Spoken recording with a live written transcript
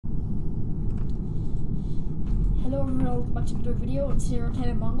Hello everyone, welcome back to another video. And today we're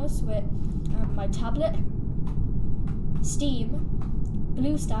playing Among Us with my tablet, Steam,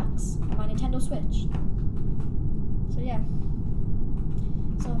 BlueStacks, and my Nintendo Switch. So yeah.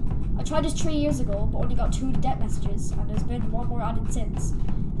 So I tried this 3 years ago, but only got 2 death messages, and there's been 1 more added since.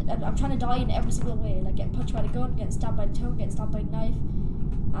 And I'm trying to die in every single way, like getting punched by the gun, getting stabbed by the tongue, getting stabbed by the knife,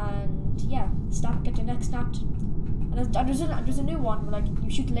 and yeah, get your neck snapped. And there's a new one where like you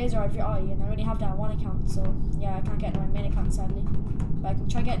shoot the laser out of your eye, and I only have that on 1 account, so yeah, I can't get into my main account sadly, but I can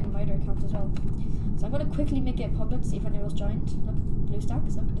try getting into my other account as well. So I'm gonna quickly make it public to see if anyone else joined. Look,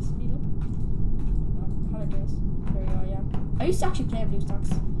 BlueStacks. Look, this is me. Look. How do I do this? There we go. Yeah. I used to actually play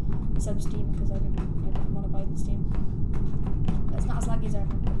BlueStacks instead of Steam because I didn't want to buy it in Steam. It's not as laggy as I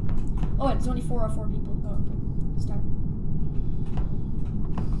remember. Oh, wait, it's only 4 people. Oh, okay. Start.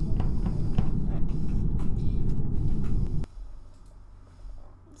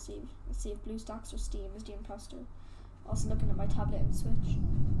 Let's see if BlueStacks or Steam is the imposter. Also looking at my tablet and Switch.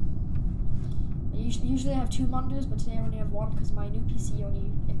 I usually have 2 monitors, but today I only have 1 because my new PC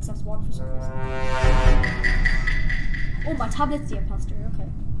only accepts 1 for some reason. Oh, my tablet's the imposter. Okay.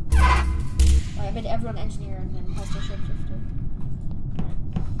 Right, I made everyone engineer and then imposter shapeshifter.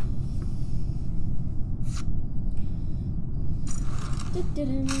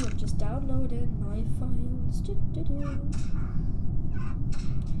 I'm just downloading my files.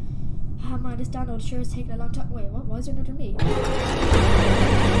 Man, this download sure is taking a long time. Wait, what? Why is there another me?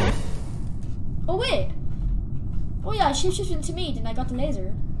 Oh wait! Oh yeah, I shapeshifted into me, then I got the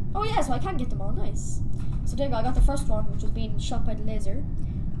laser. Oh yeah, so I can get them all, nice. So there you go, I got the first one, which was being shot by the laser.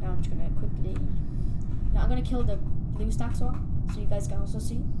 Now I'm just gonna quickly... Now I'm gonna kill the BlueStacks one, so you guys can also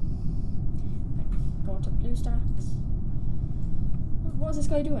see. Go into BlueStacks. What is this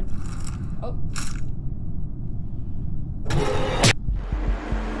guy doing? Oh.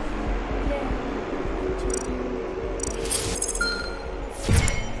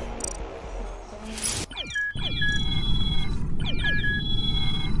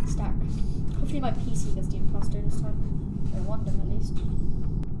 Start. Hopefully my PC gets the imposter this time. Or one of them at least.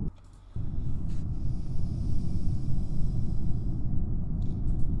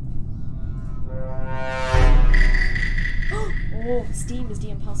 Oh, Steam is the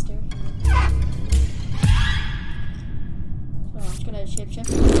imposter. So I'm just gonna shapeshift.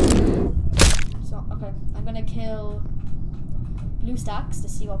 So okay, I'm gonna kill BlueStacks to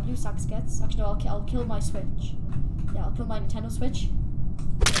see what BlueStacks gets. Actually, no, I'll kill my Switch. Yeah, I'll kill my Nintendo Switch.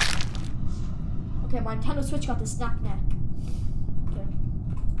 Okay, my Nintendo Switch got the snap neck. Okay.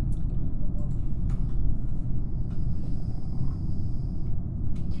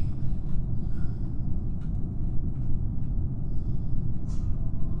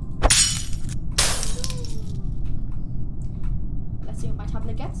 Let's see what my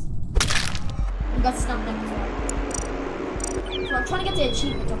tablet gets. We got snap neck as well. So I'm trying to get the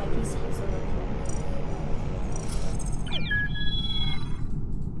achievement on my PC. So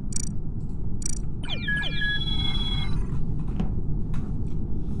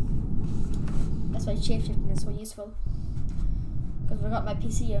that's why shapeshifting is so useful. Because if I got my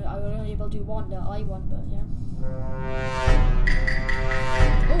PC, I was only able to do one, the I one, but yeah.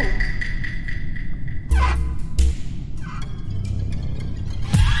 Oh.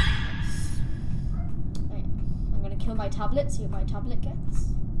 Kill my tablet, see what my tablet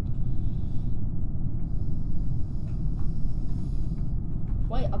gets.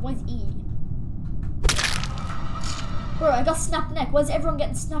 Why is E? Bro, I got snap neck. Why is everyone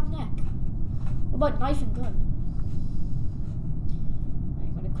getting snap neck? What about knife and gun? Right,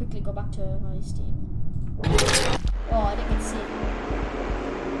 I'm gonna quickly go back to my Steam. Oh, I didn't get to see it.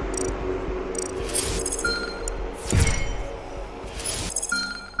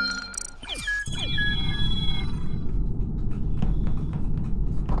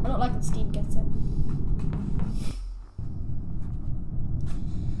 I don't like when Steam gets it.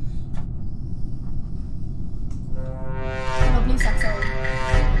 No, BlueStacks, sorry.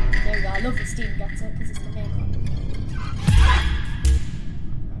 There we go, I love when Steam gets it because it's the main one.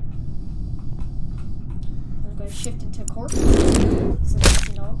 I'm going to shift into corpse. So that's,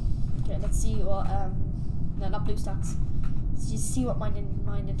 you know. Okay, let's see what, no, not BlueStacks. Let's just see what my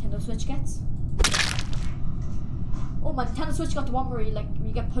Nintendo Switch gets. Oh, my Nintendo Switch got the one where you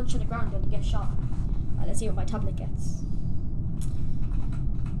get punched on the ground and you get shot. Right, let's see what my tablet gets.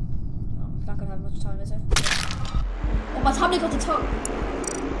 Oh, it's not gonna have much time, is it? Oh, my tablet got the tongue.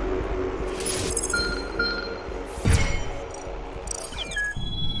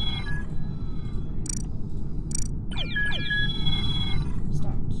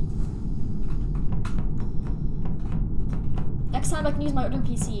 Start. Next time I can can use my other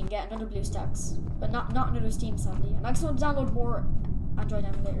PC and get another BlueStacks, but not another Steam, sadly. And I just want to download more Android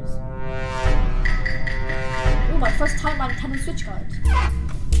emulators. Oh, my first time on Nintendo Switch card.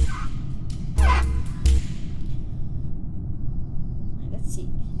 Let's see.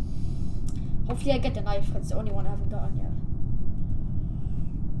 Hopefully I get the knife, because it's the only one I haven't gotten yet.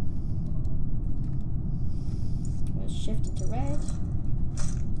 Let's shift into red.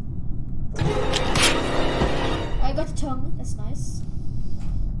 I got the tongue, that's nice.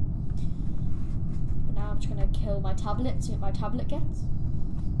 But now I'm just gonna kill my tablet, see what my tablet gets.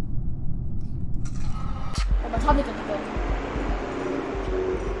 Oh, my tablet got the gun.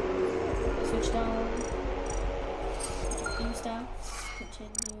 Switch down. Blue stacks.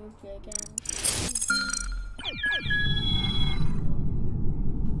 Continue. Play again.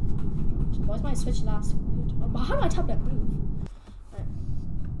 So why is my switch last weird? Oh, how did my tablet move? Right.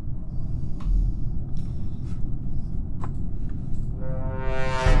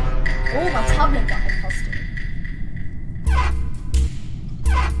 Oh, my tablet got imposter.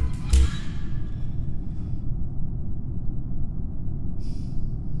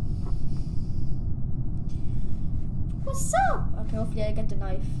 What's up? Okay, hopefully I get the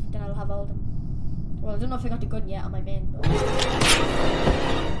knife, then I'll have all of them. Well, I don't know if I got the gun yet on my main, but...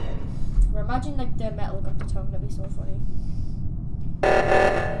 Or imagine like the metal got the tongue, that'd be so funny.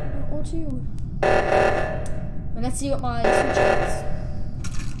 Oh, two. But let's see what my switch gets.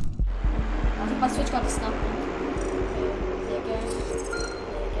 I think my switch got the snap link. Play again.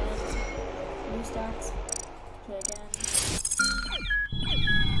 Play again. New starts. Play again.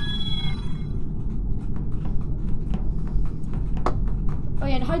 Oh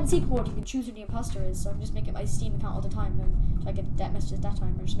yeah, in hide and seek mode you can choose who the imposter is, so I'm just making my Steam account all the time, and so I get death messages that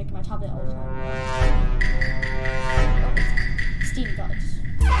time, or just making my tablet all the time. Oh, Steam got it.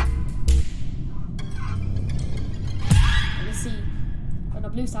 Let's see. Oh no,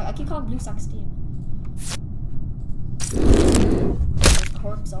 BlueStack. I keep calling BlueStack Steam. There's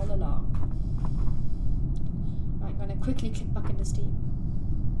corpse all along. Right, I'm gonna quickly click back into Steam.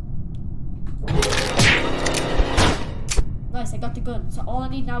 Nice, I got the gun. So all I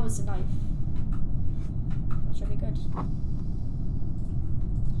need now is the knife. That should be good.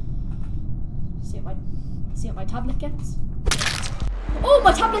 See what my tablet gets. Oh,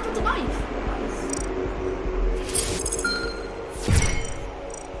 my tablet got the knife. Nice.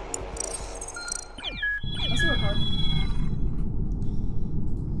 That's a record.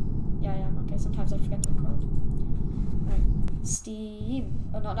 Yeah, okay. Sometimes I forget to record. Right. Steam.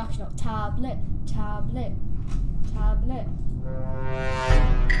 Oh, not actually, not tablet.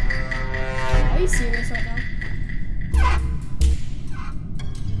 Are you serious right now?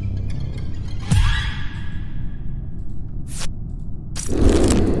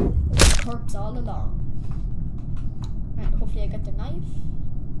 Corpse all along. Right, hopefully I get the knife.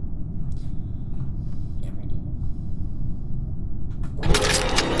 Yeah, ready.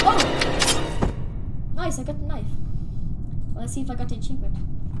 Oh! Nice, I got the knife. Well, let's see if I got the achievement.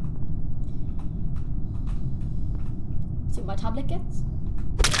 See what my tablet gets.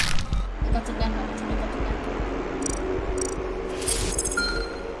 I got the neck on it.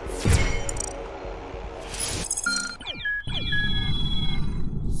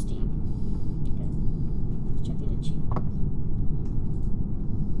 Steam. Okay. Let's check these achievements.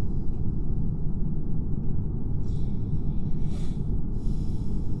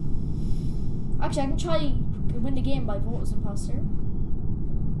 Actually, I can try win the game by vote as imposter.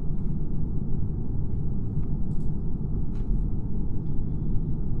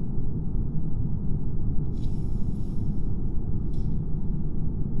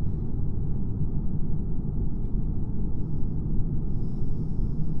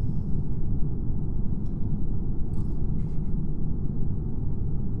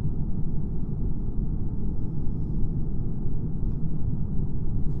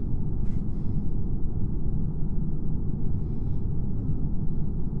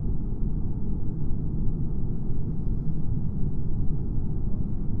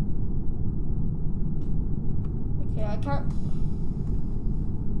 I can't.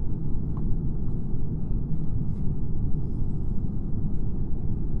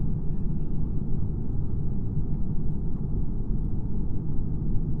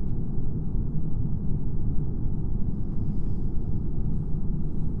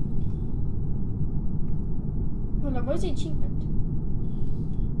 Hold on, where's the achievement?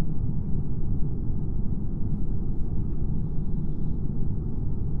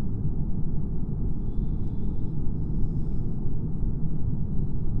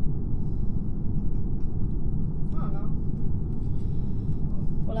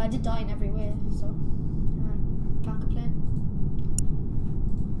 I did die in every way, so can't complain.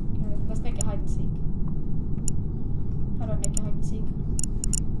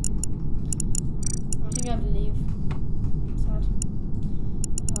 think I have to leave. Sad.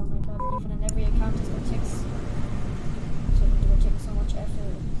 Oh my god, even in every account is going to take so much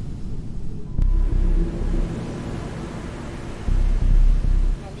effort.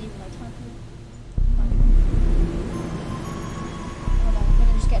 I leave my tablet. Fine. Hold on, I'm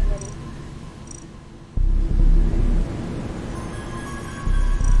gonna just get ready.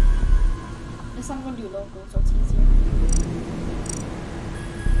 This I'm gonna do local, so it's easier.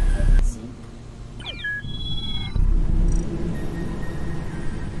 I can see.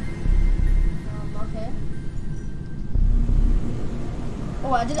 Okay.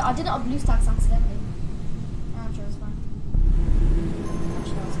 Oh, I did it on BlueStacks accidentally. I'm sure it's fine.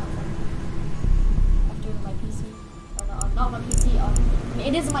 Actually, no, it's not fine. I have to do it on my PC. Or no, not on my PC. I mean,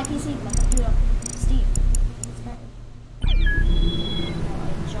 it is on my PC, but I have to do it on Steam. It's better. Oh,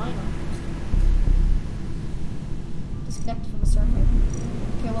 join on disconnected from the server.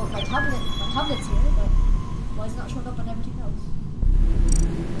 Okay, well, my tablet's here, but why is it not showing up on everything else?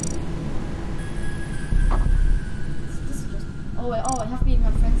 Oh, I have to be in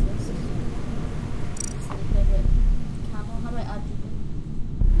my friends list. So play with Camel. How do I add people?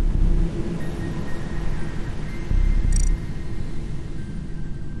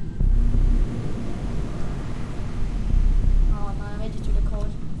 Oh man, I made it through the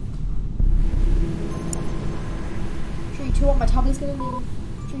code. 3, 2, 1, my tablet's gonna leave.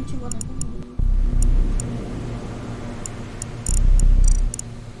 3, 2, 1, I'm gonna leave.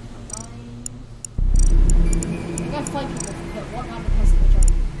 I got 5 people. One random person will join.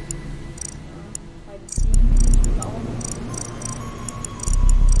 I can see. We got all of them.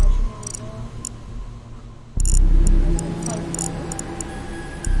 How should we go? 5 people.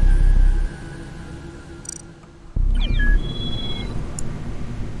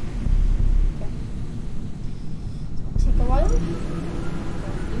 Okay. It's gonna take a while.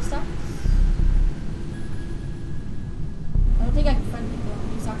 BlueStacks. I don't think I can friend people on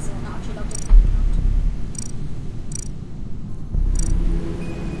BlueStacks and not actually logged into my account.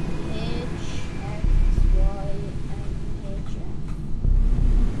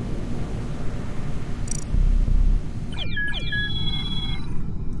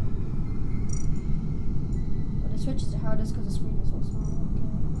 Switch is the hardest because the screen is so small. Okay,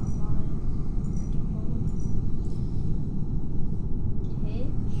 online.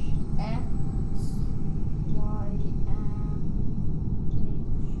 H, X, Y, M, H,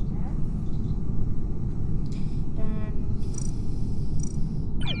 F. Then.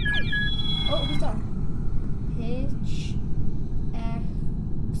 Oh, who's that? H, X,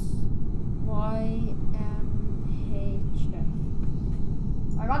 Y, M, H, F.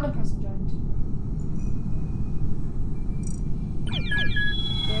 A random person joined.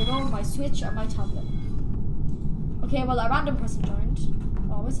 There we go, my Switch and my tablet. Okay, well, a random person joined.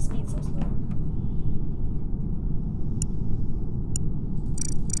 Oh, where's the speed so slow?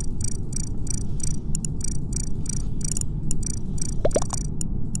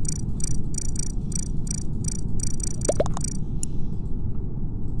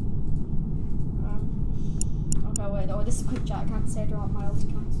 Okay, wait, oh, this is a quick chat. I can't say it on my old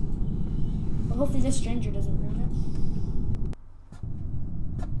account. Well, hopefully this stranger doesn't ruin it.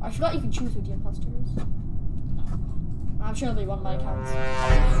 I forgot you can choose who the imposter is. I'm sure it'll be one of my accounts.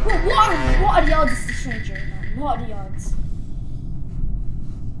 What are the odds it's the stranger, man? What are the odds?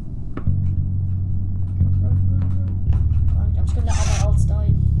 I'm just gonna let all my ults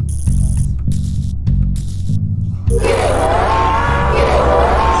die.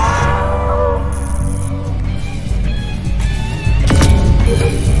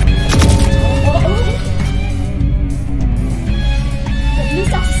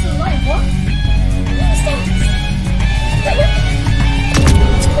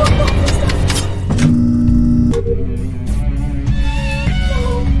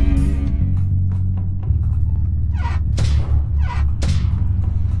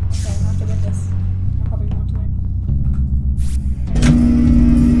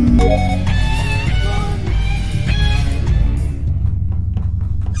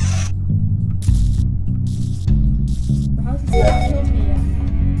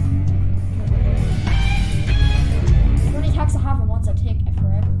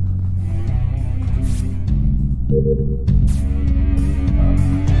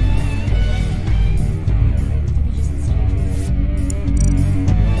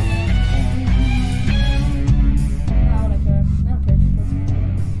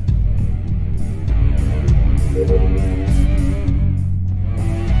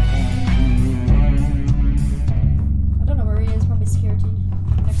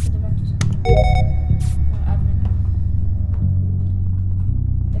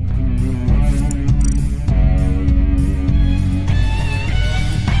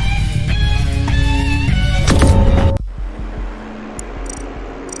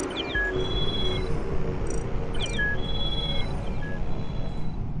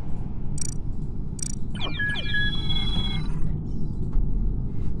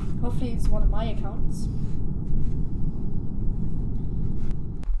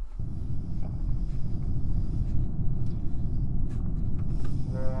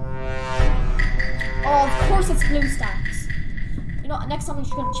 blue stacks. You know, next time I'm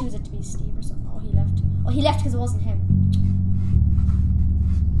just gonna choose it to be Steve or something. Oh, he left. Oh, he left because it wasn't him.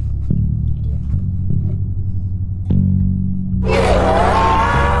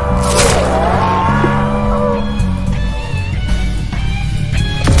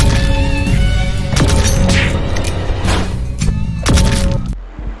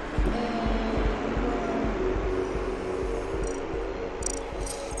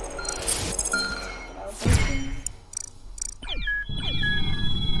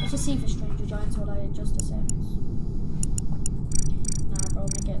 Let's just see if a stranger joins while I adjust the settings. Nah, bro,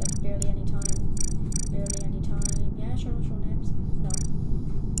 make it like barely any time. Barely any time. Yeah, sure, show names. No.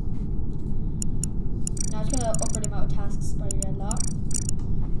 Now it's gonna upper the amount of tasks by a lot.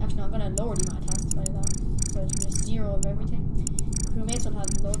 Actually, no, I'm gonna lower the amount of tasks by a lot. So it's just 0 of everything. Crewmates will have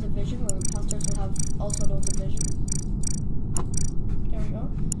loads of vision, while imposters will have also loads of vision. There we go.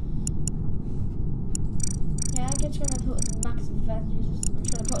 Yeah, I'm just gonna put as max values. I'm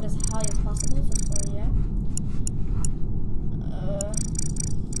trying to put it as high as possible, so yeah.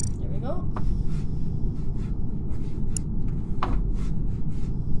 There we go.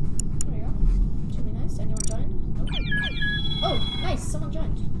 There we go. Should be nice. Anyone join? Nope. Oh, nice. Someone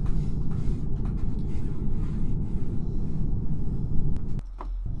joined.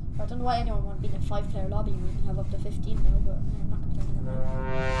 I don't know why anyone would be in a 5-player lobby. We can have up to 15 now, but I'm not gonna tell you that.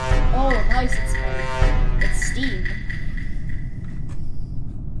 Oh, nice. It's Steam.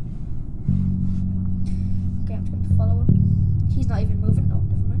 Okay, I'm just gonna follow him. He's not even moving. Oh,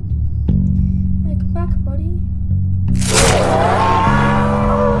 never mind. Hey, come back, buddy.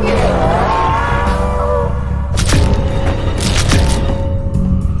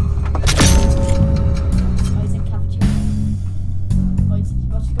 Oh, he's in cafeteria. Oh, he's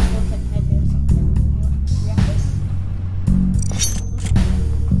about to go look like Medbay or something. You know, react this.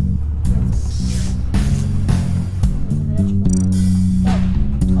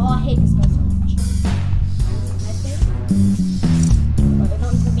 Oh, I hate this guy so much. Medbay? Oh, I don't know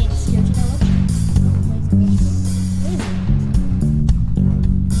if he's gonna be any security knowledge. Oh, he's in electrical. Where is he?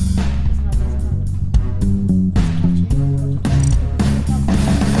 He's not happening. He's in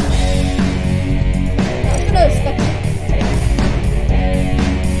cafeteria. I'm gonna expect it.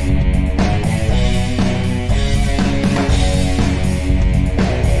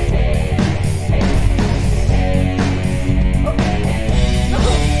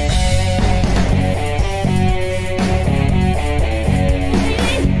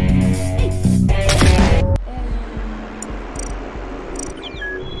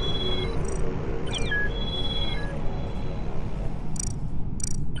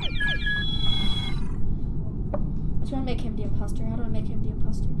 I want to make him the imposter. How do I make him the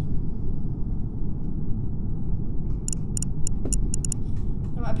imposter?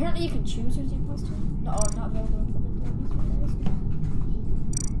 No, apparently you can choose who's the imposter. No, not available in public lobbies.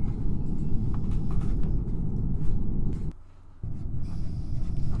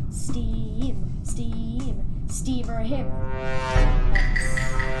 Steve or him.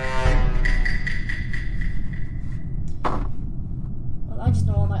 Well, I just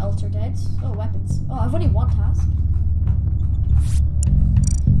know all my ults are dead. Oh, weapons. Oh, I've only one task.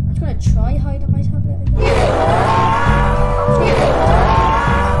 I'm just gonna try hide on my tablet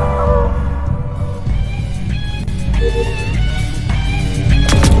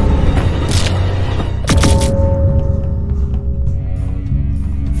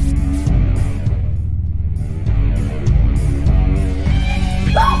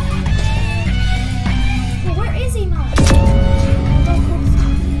Well, where is he, man?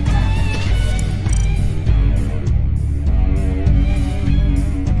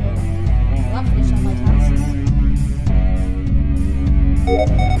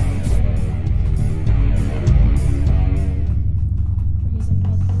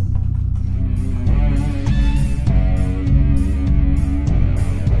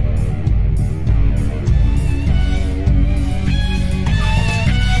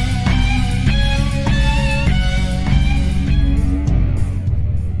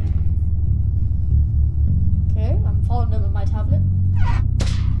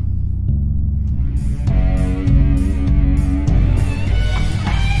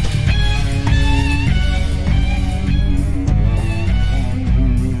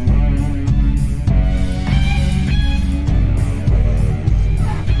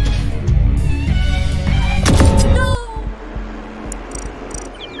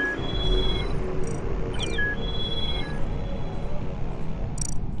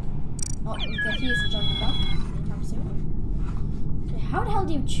 He isn't joining back anytime soon. Okay, how the hell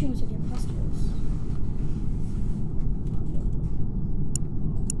do you choose who the imposter is?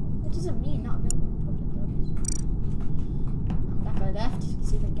 What does it mean, not available in public lobbies? left.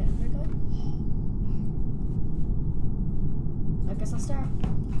 See if I can get in there, guy. I guess I'll start.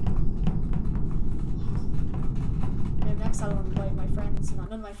 Maybe next I'll invite my friends. Not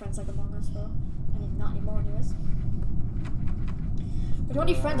none of my friends like Among Us, bro. Not anymore, anyways. But the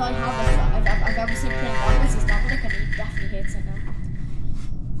only friend I have that I've ever seen playing Among Us is Dominic, and he definitely hates it now.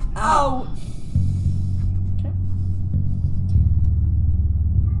 Ow! Okay.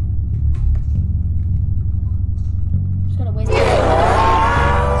 Just gotta waste it.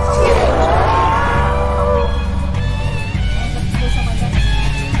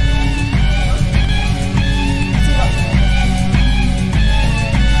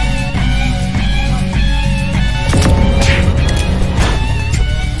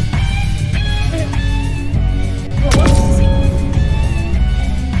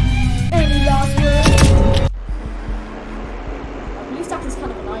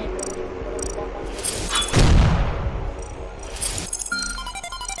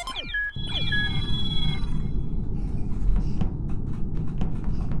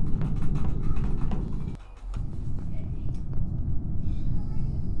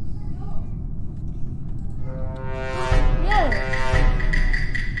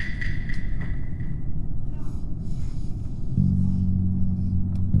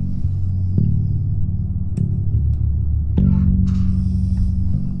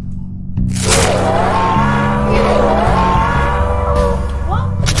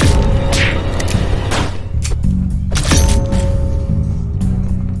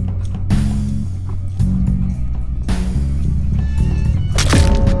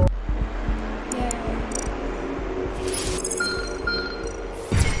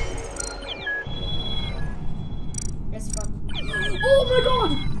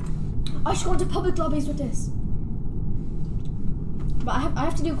 I should go into public lobbies with this. But I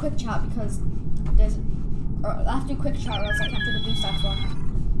have to do quick chat because I have to do quick chat or else I can't do the BlueStacks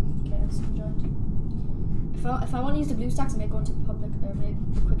one. Okay, that's enjoyed. If I want to use the BlueStacks, I may go into public or maybe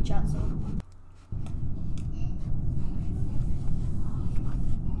quick chat. So.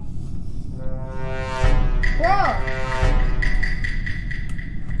 Bro.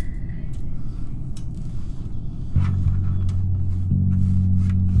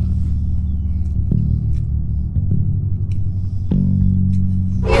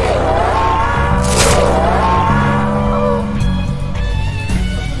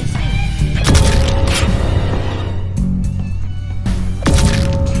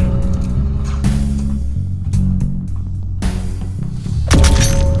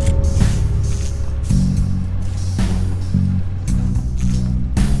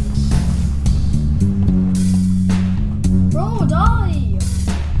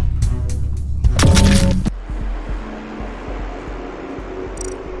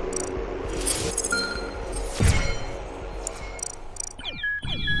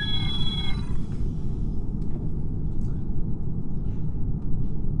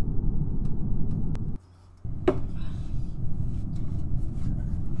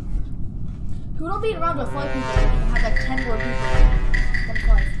 Who don't beat around with 5 people and have like 10 more people than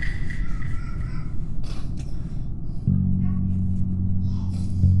 5?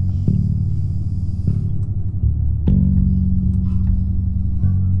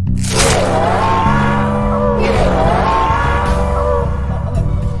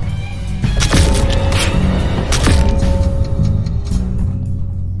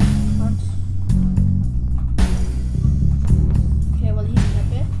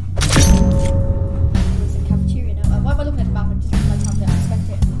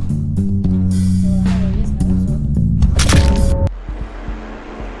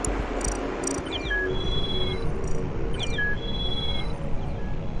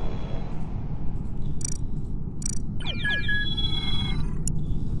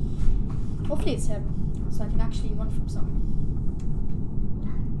 Hopefully it's him, so I can actually run from something.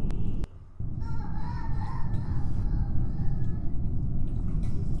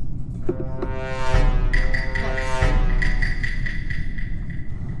 Nice.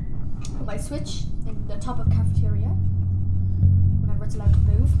 Put my Switch in the top of cafeteria, whenever it's allowed to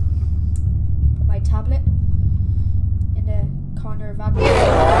move. Put my tablet in the corner of admin.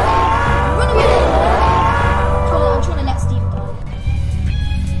 Run away! I'm trying to let Steam die.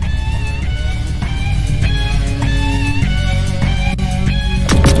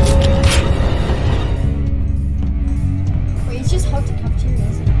 It's just hard to cafeteria,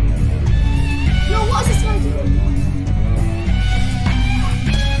 isn't it? No, what is this guy doing?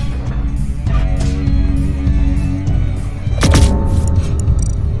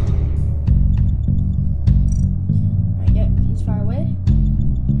 Right, yeah, he's far away.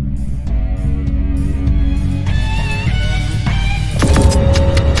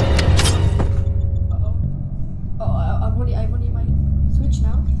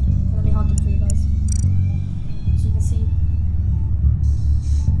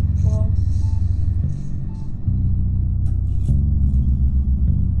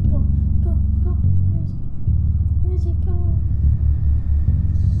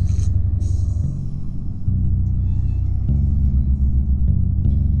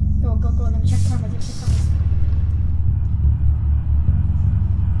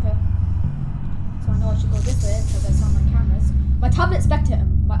 tablet spectating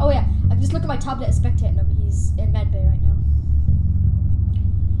him. Oh yeah, I can just look at my tablet and spectating him. He's in med bay right now.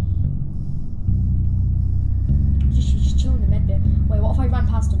 He's just chilling in med bay. Wait, what if I ran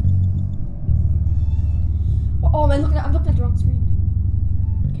past him? Oh, I'm looking at the wrong screen.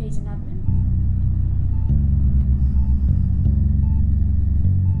 Okay, he's an admin.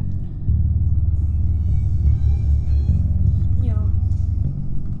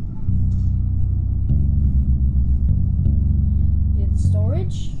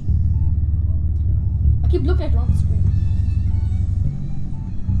 Storage. I keep looking at the wrong screen.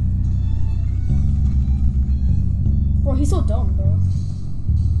 Bro, he's so dumb, bro.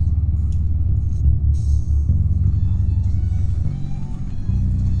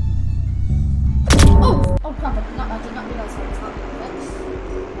 Oh crap! I did not realize that was happening.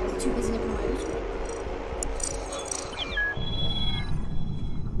 I was too busy looking at my YouTube.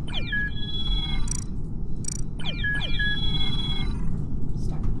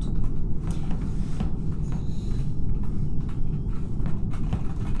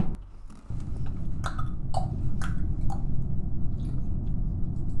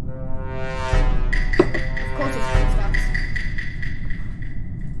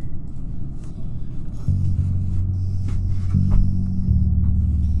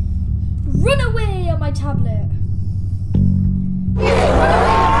 Run away on my tablet.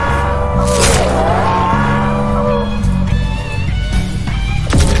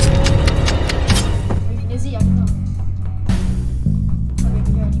 Is he? I don't know. Oh, wait,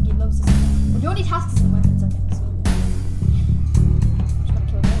 here, I think he loves this. Well, you only tasks and weapons, I think, so. I'm just gonna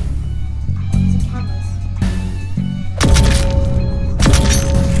kill him. He's in cameras.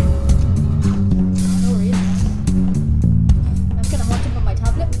 I know where he is. I'm gonna hunt him on my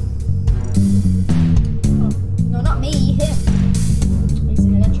tablet. No, not me, him. He's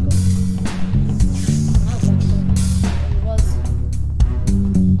in electrical. Now it's electrical. There he was.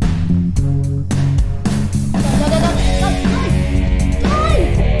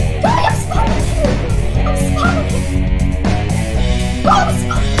 Die! I'm spamming him! Oh, I'm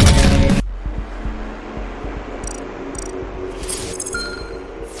spamming him!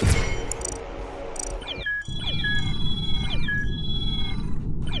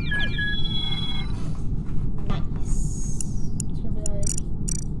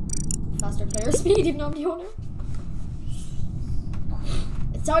 Faster player speed, even though I'm the owner.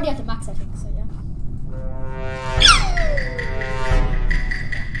 It's already at the max, I think, so yeah.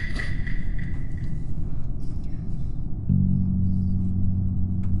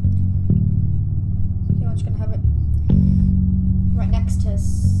 Okay, I'm just gonna have it right next to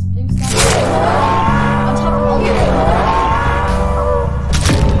blue sky. On top of all the right there.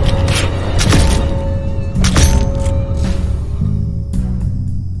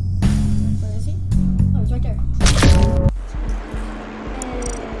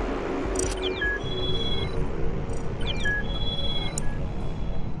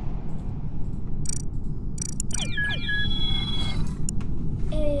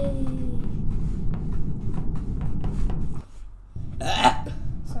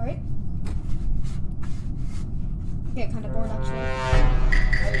 Sorry. I get kind of bored actually.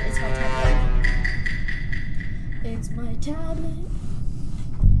 Oh, it's my tablet. It's my tablet.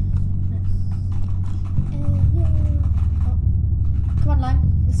 Come on, Lime.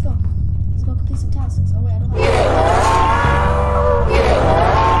 Let's go. Let's go complete some tasks. Oh wait, I don't have.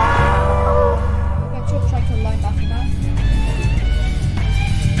 I'm gonna try to kill Lime after that.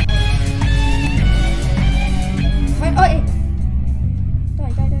 Right, oh, hey.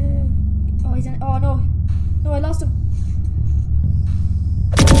 Die. Oh, he's in. Oh no. No, I lost him.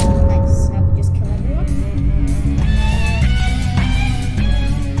 Nice. Now we just kill everyone.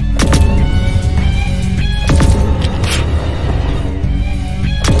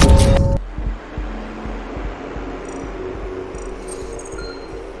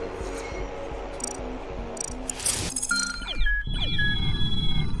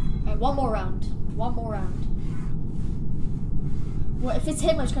 One more round. One more round. Well, if it's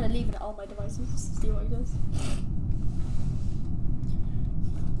him, I'm just gonna leave it at all my devices. See what he does.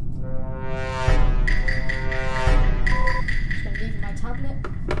 Just gonna leave my tablet.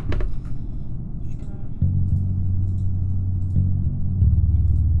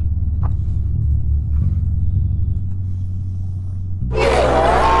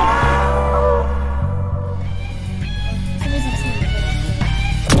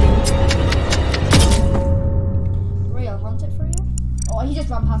 He just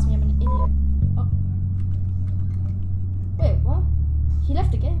ran past me, I'm an idiot. Oh. Wait, what? He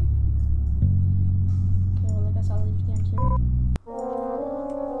left the game. Okay, well I guess I'll leave the game too.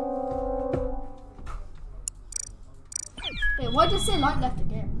 Wait, why did it say light left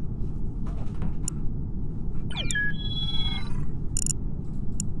again?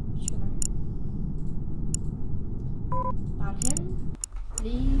 Just gonna ban him.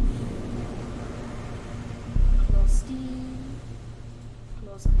 Leave. Close Steam.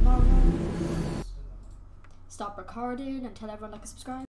 Close Morrow. Stop recording and tell everyone like and subscribe.